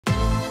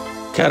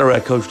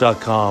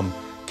CataractCoach.com,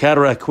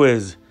 Cataract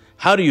Quiz.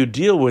 How do you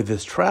deal with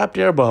this trapped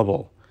air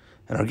bubble?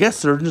 And our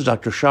guest surgeon is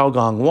Dr.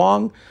 Xiaogang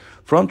Wang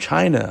from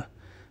China.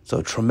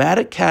 So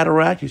traumatic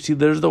cataract, you see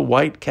there's the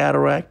white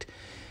cataract.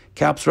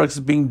 Capsulex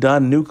is being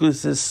done,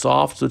 nucleus is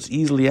soft so it's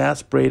easily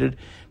aspirated.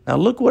 Now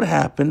look what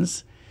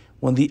happens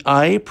when the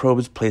IA probe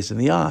is placed in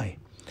the eye.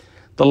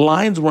 The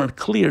lines weren't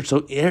clear,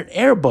 so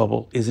air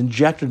bubble is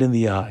injected in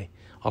the eye,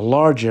 a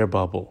large air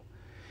bubble.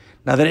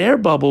 Now that air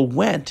bubble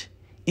went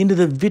into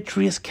the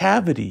vitreous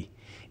cavity.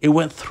 It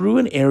went through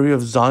an area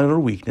of zonular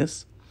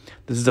weakness.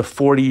 This is a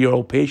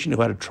 40-year-old patient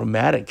who had a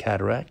traumatic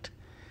cataract.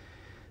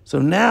 So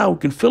now we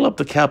can fill up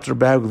the capsular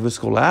bag with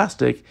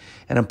viscoelastic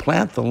and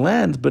implant the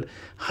lens, but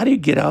how do you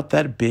get out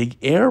that big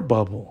air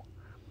bubble?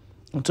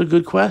 That's a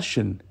good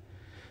question.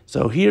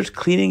 So here's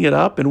cleaning it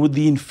up, and with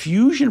the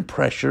infusion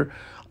pressure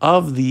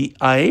of the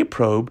IA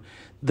probe,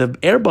 the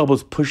air bubble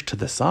is pushed to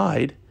the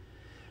side.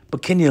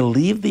 But can you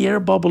leave the air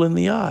bubble in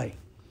the eye?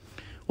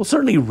 Well,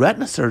 certainly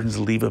retina surgeons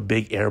leave a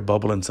big air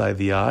bubble inside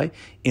the eye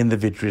in the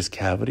vitreous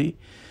cavity.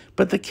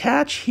 But the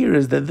catch here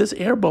is that this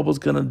air bubble is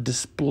going to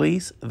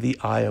displace the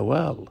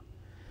IOL.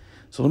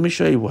 So let me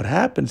show you what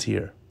happens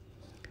here.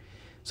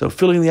 So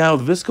filling the eye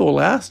with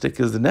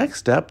viscoelastic is the next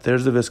step.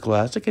 There's the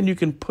viscoelastic, and you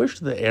can push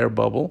the air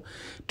bubble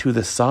to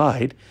the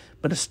side,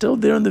 but it's still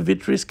there in the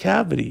vitreous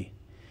cavity.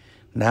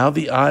 Now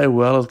the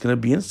IOL is going to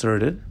be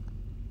inserted,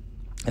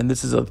 and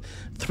this is a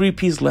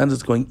 3-piece lens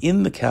that's going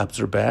in the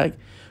capsular bag.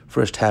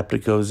 First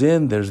haptic goes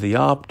in, there's the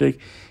optic,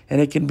 and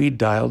it can be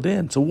dialed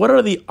in. So what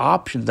are the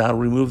options now to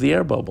remove the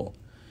air bubble?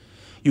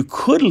 You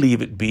could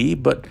leave it be,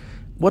 but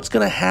what's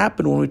going to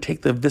happen when we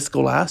take the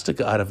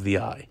viscoelastic out of the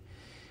eye?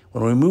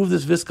 When we remove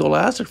this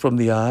viscoelastic from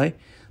the eye,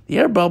 the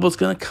air bubble is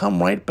going to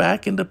come right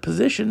back into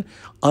position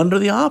under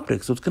the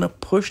optic. So it's going to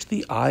push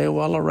the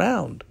IOL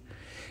around.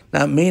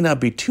 Now, it may not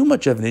be too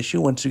much of an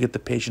issue once you get the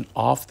patient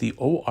off the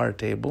OR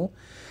table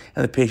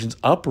and the patient's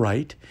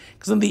upright,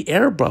 because then the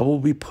air bubble will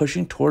be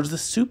pushing towards the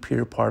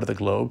superior part of the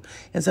globe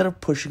instead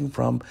of pushing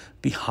from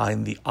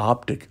behind the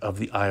optic of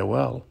the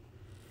IOL.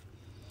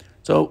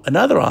 So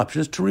another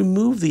option is to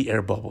remove the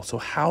air bubble. So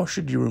how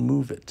should you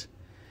remove it?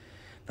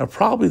 Now,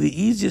 probably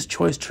the easiest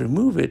choice to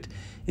remove it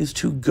is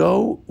to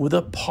go with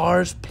a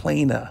pars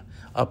plana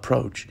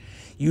approach.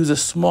 Use a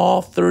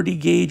small 30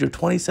 gauge or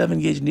 27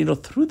 gauge needle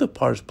through the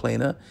pars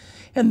plana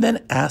and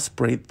then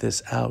aspirate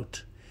this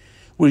out.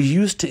 We're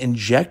used to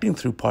injecting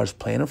through pars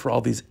plana for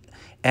all these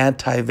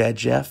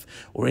anti-VEGF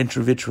or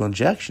intravitreal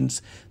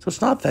injections, so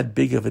it's not that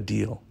big of a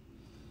deal.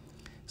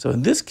 So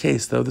in this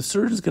case, though, the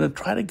surgeon is going to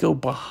try to go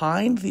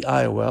behind the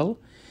IOL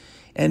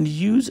and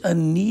use a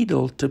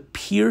needle to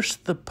pierce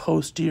the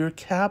posterior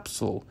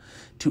capsule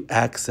to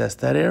access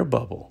that air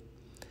bubble.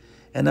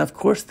 And of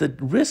course, the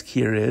risk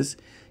here is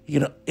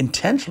you're going to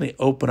intentionally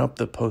open up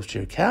the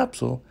posterior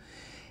capsule,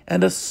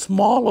 and a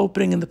small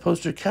opening in the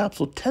posterior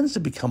capsule tends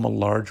to become a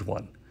large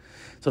one.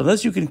 So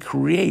unless you can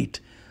create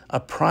a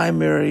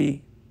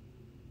primary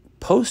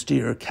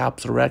posterior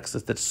capsular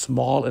excess that's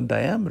small in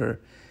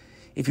diameter,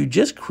 if you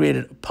just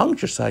created a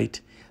puncture site,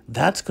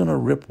 that's going to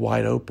rip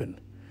wide open.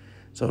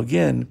 So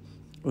again,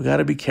 we got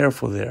to be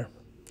careful there.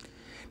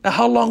 Now,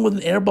 how long would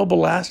an air bubble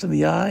last in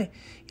the eye?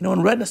 You know,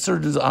 when retina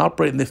surgeons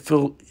operate and they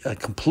fill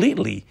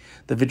completely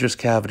the vitreous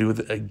cavity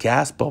with a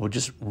gas bubble,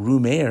 just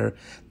room air,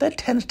 that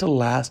tends to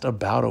last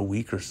about a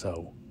week or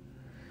so.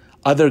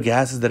 Other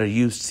gases that are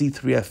used,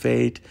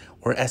 C3F8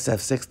 or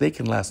SF6, they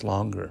can last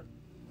longer.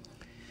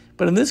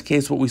 But in this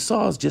case, what we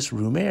saw is just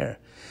room air.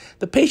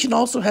 The patient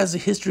also has a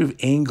history of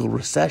angle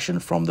recession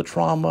from the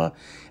trauma.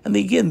 And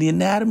again, the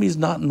anatomy is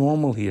not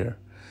normal here.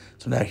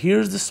 So now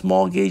here's the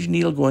small gauge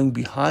needle going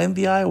behind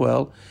the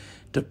IOL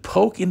to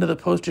poke into the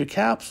posterior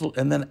capsule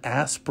and then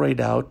aspirate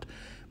out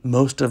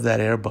most of that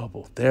air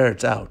bubble. There,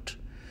 it's out.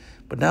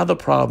 But now the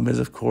problem is,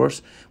 of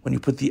course, when you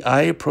put the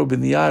IA probe in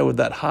the eye with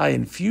that high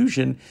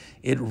infusion,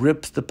 it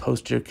rips the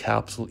posterior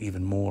capsule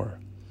even more.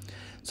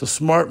 So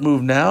smart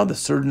move now, the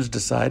surgeons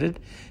decided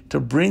to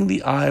bring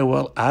the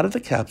IOL out of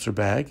the capsular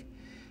bag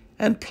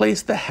and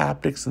place the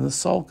haptics in the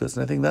sulcus.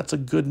 And I think that's a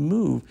good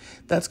move.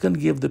 That's going to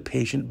give the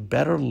patient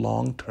better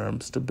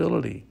long-term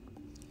stability.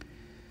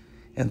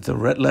 And the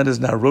lens is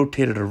now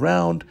rotated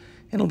around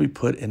and it'll be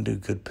put into a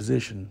good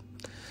position.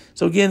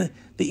 So again,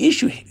 the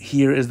issue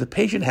here is the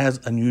patient has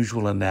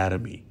unusual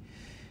anatomy.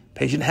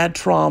 Patient had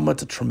trauma.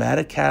 It's a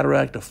traumatic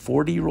cataract. A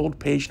 40-year-old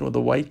patient with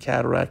a white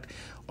cataract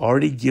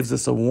already gives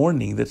us a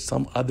warning that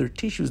some other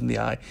tissues in the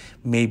eye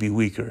may be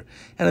weaker.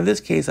 And in this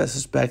case, I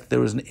suspect there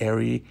was an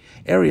area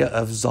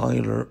of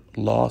zonular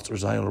loss or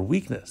zonular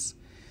weakness.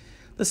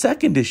 The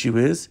second issue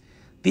is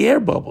the air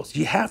bubbles.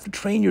 You have to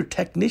train your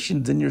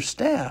technicians and your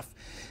staff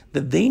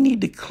that they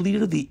need to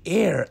clear the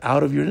air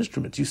out of your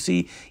instruments. You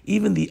see,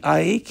 even the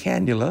IA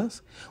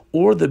cannulas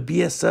or the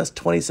BSS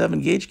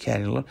 27 gauge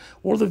cannula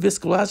or the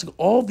viscoelastic,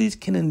 all these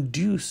can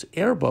induce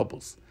air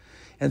bubbles.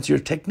 And so your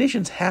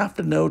technicians have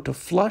to know to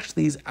flush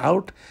these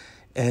out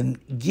and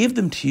give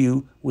them to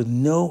you with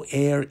no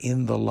air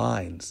in the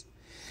lines.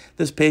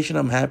 This patient,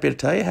 I'm happy to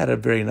tell you, had a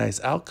very nice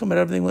outcome and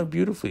everything went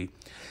beautifully.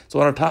 So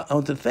I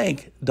want to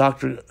thank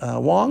Dr.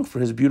 Wang for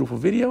his beautiful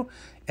video,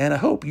 and I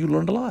hope you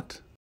learned a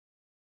lot.